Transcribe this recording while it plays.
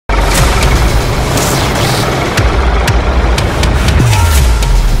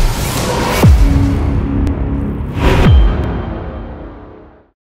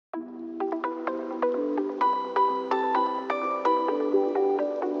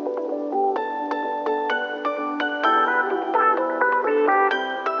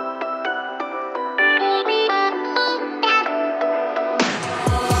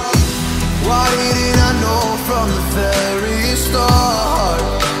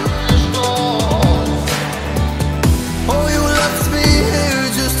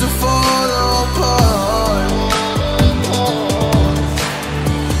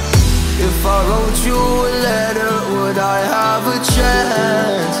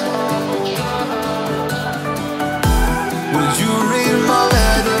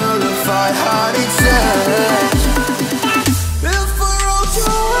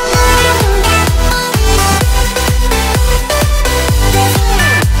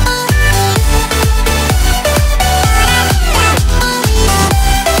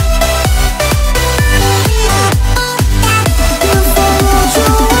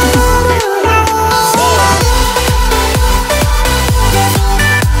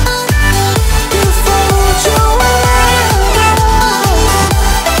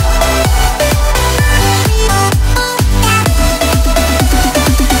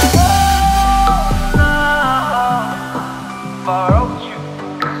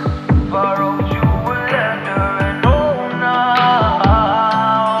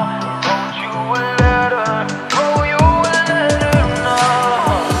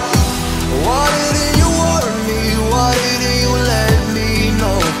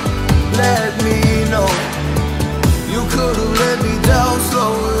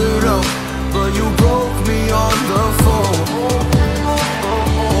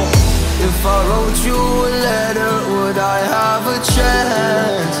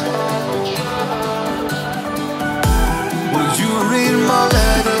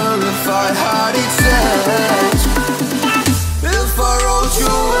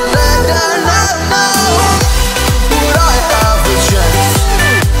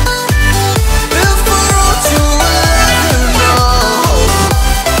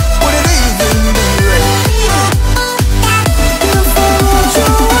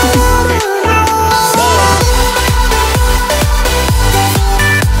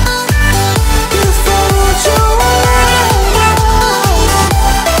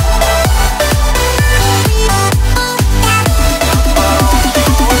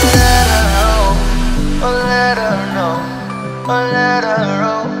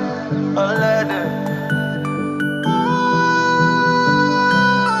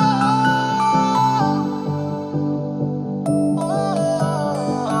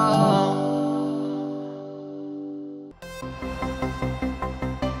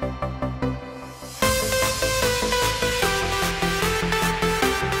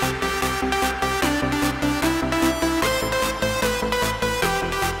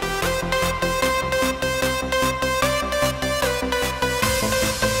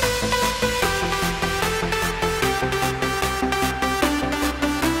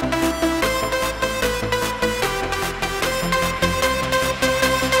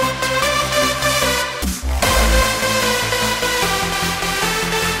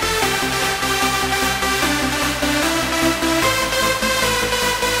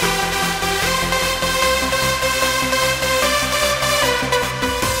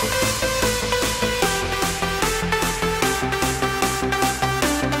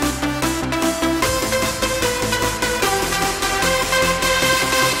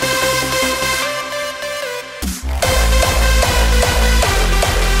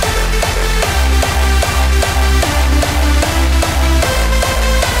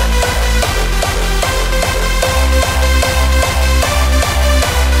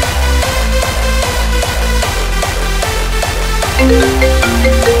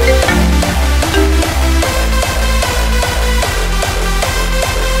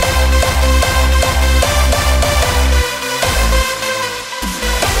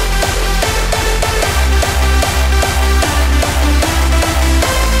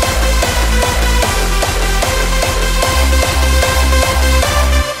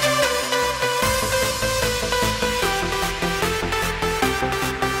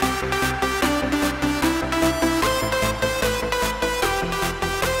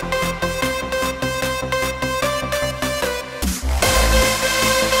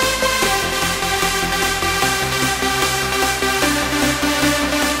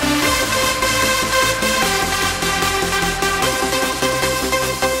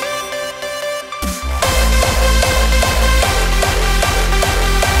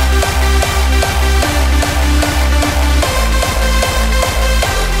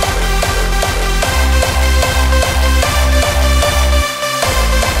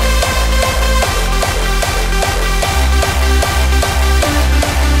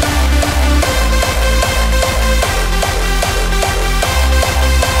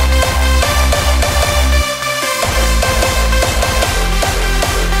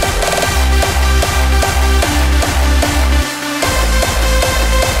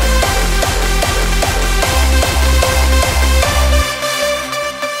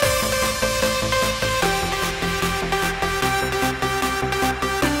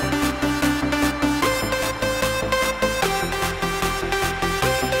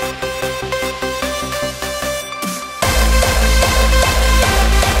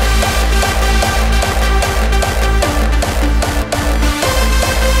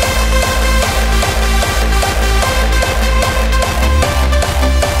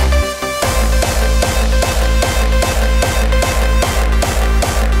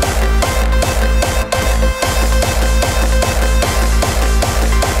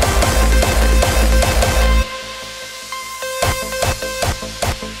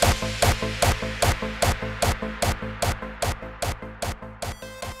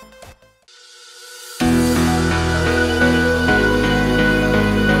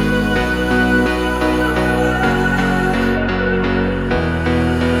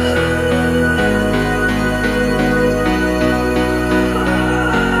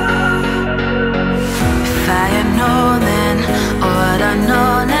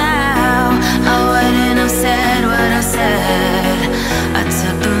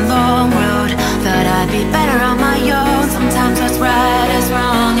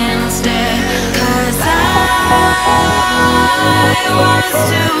was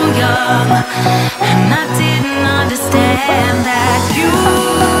too young, and I didn't understand that you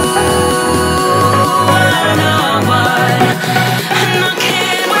were the one, and I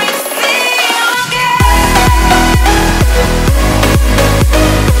can't wait to see you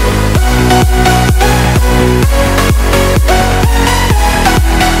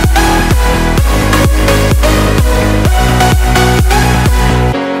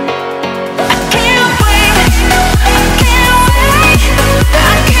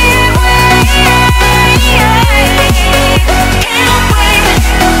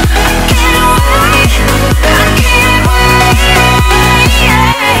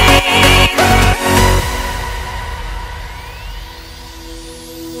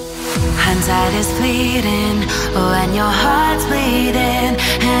Hindsight is fleeting when your heart's bleeding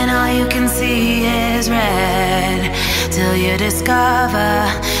and all you can see is red, till you discover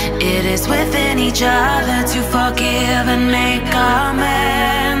it is within each other to forgive and make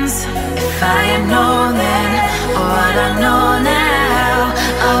amends. If I had known then what I know now,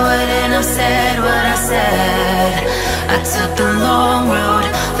 I wouldn't have said what I said. I took the long road,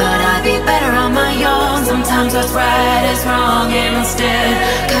 thought I'd be better on my own. Sometimes what's right is wrong instead,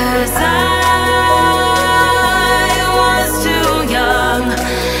 'cause I was too young,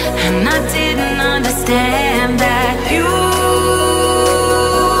 and I didn't understand that you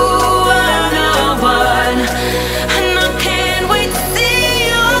were the one, and I can't wait to see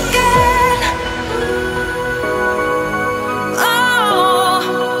you again. Oh,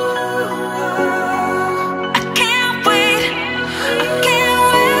 I can't wait, I can't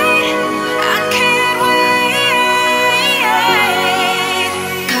wait, I can't wait,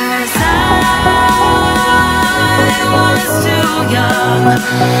 'cause I was too young,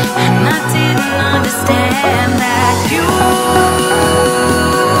 and I didn't understand that you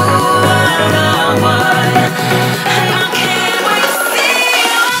were the one, and I can't wait to see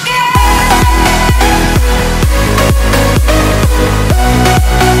you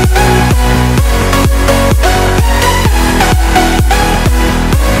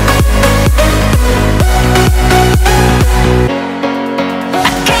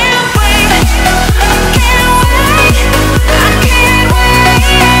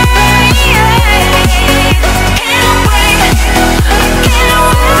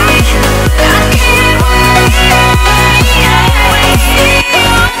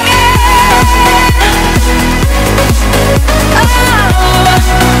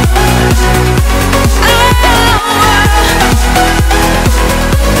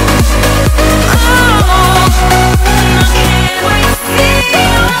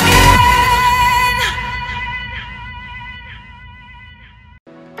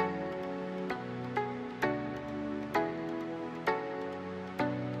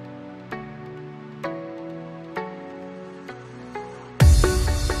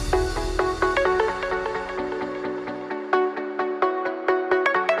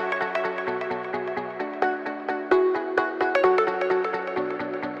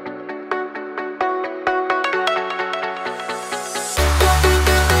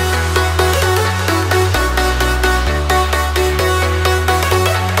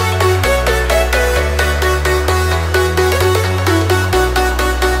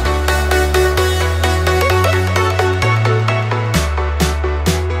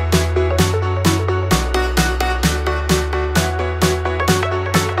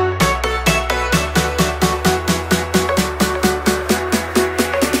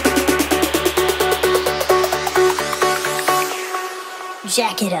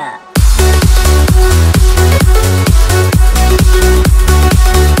Jack it up.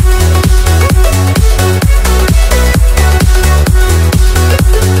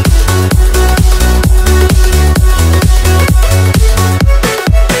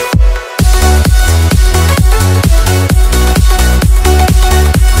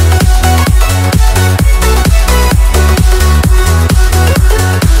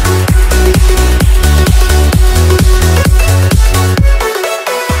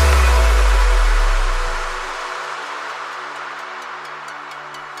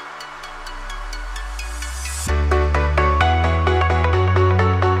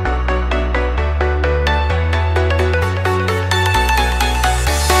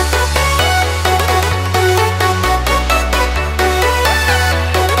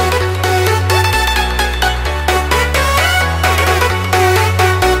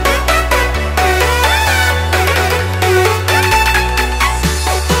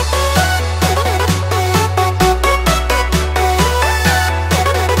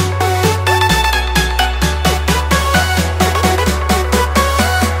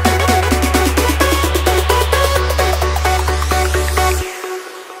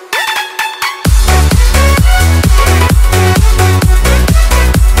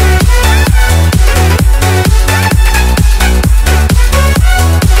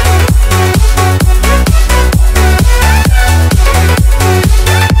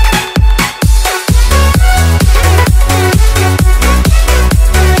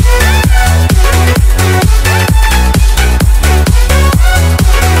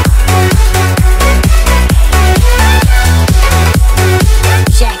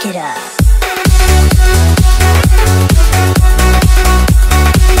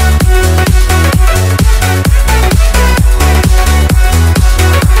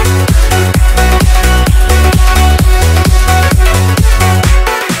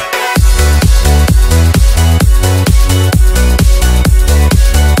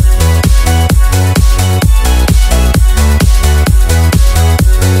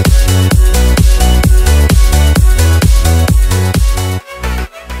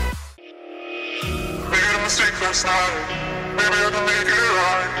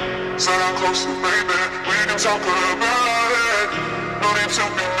 So I'm close to baby, we can talk about it. No need to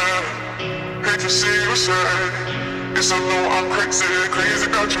be mad, hate to see you sad. Yes, I know I'm crazy, crazy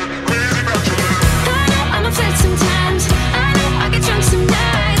about you, crazy about you. I know I'm upset sometimes, I know I get drunk some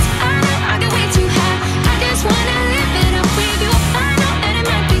nights, I know I get way too high, I just wanna live it up with you. I know that it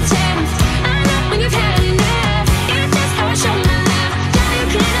might be tough, I know when you've had enough, it's just how I show my love.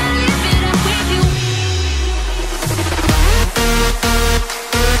 Darling, can I live it up with you?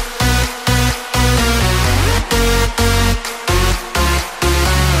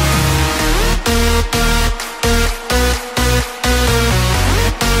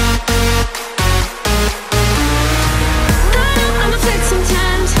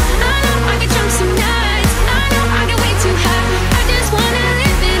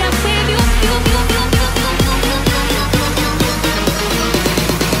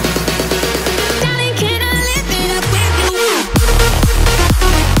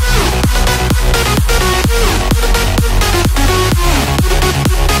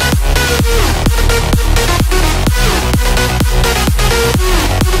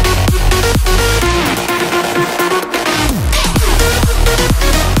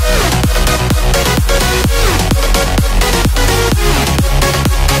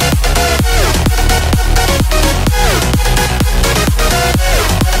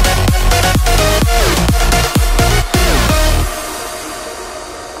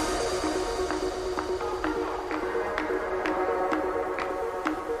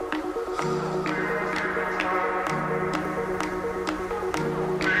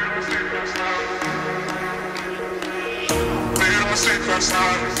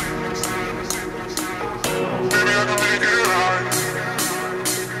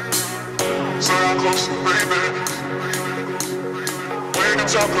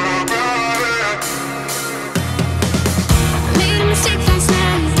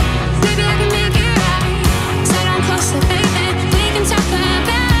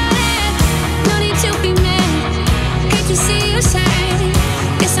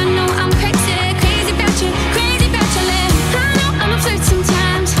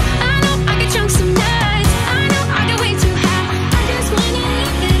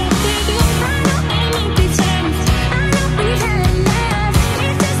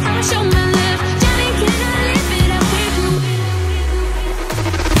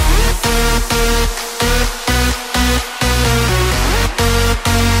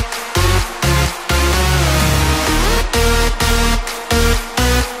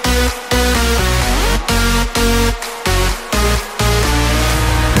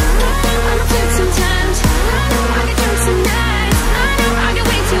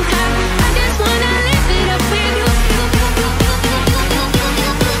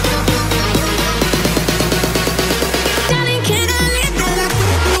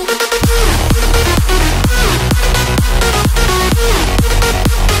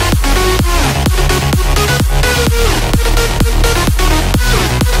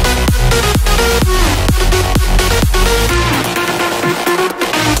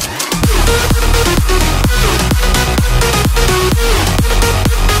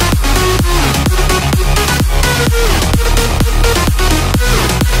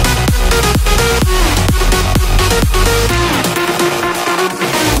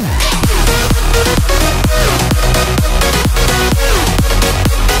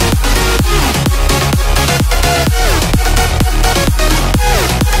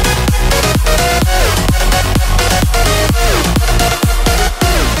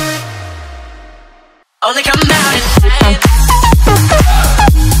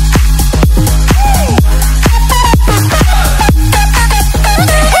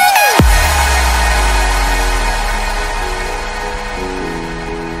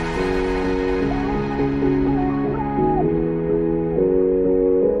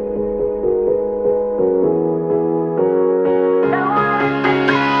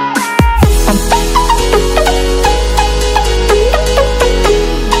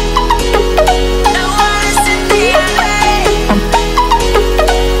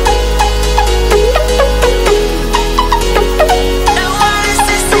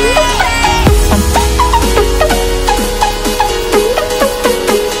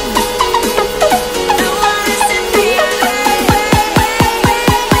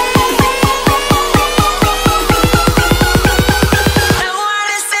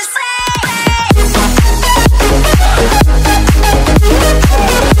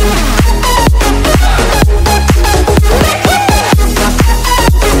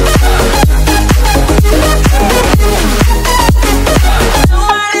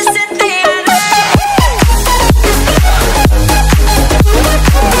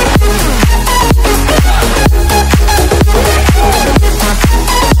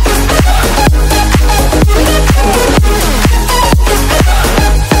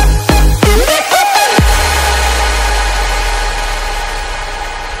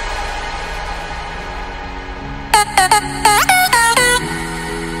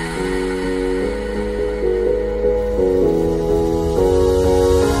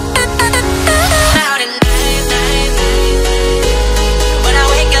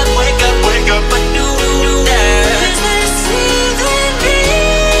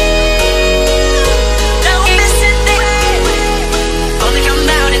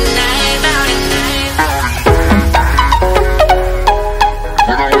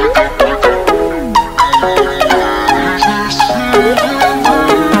 wanna wake up.